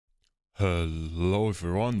Hello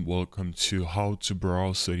everyone, welcome to How to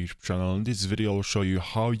Browse a YouTube channel. In this video I'll show you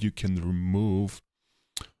how you can remove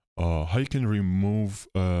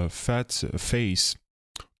fat face.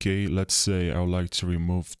 Okay, let's say I would like to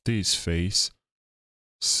remove this face.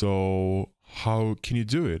 So how can you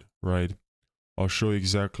do it, right? I'll show you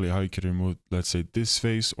exactly how you can remove, let's say, this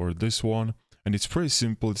face or this one, and it's pretty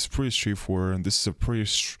simple, it's pretty straightforward, and this is a pretty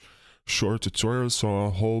short tutorial, so I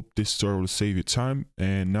hope this tutorial will save you time.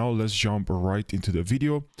 And now let's jump right into the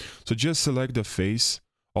video. So just select the face.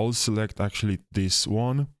 I'll select actually this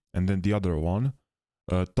one and then the other one,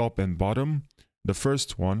 top and bottom. The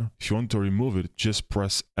first one, if you want to remove it, just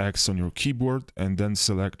press X on your keyboard and then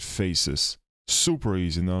select faces. Super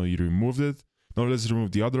easy. Now you removed it. Now let's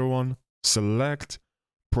remove the other one. Select,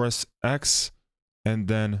 press X, and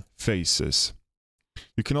then faces.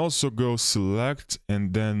 You can also go select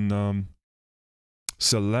and then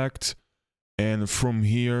select, and from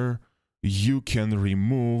here you can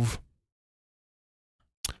remove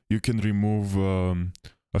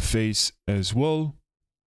a face as well.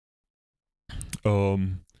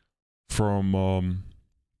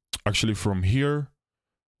 Actually from here,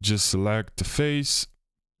 just select the face,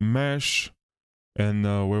 mesh, and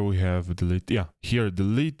where we have delete, yeah, here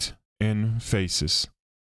delete and faces.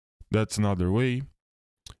 That's another way.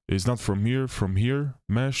 It's not from here,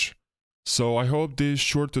 mesh. So I hope this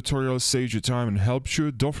short tutorial saves you time and helps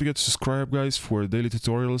you. Don't forget to subscribe, guys, for daily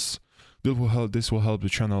tutorials. This will help the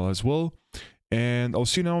channel as well. And I'll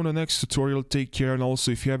see you now in the next tutorial. Take care, and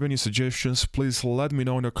also if you have any suggestions, please let me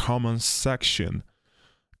know in the comments section.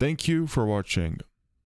 Thank you for watching.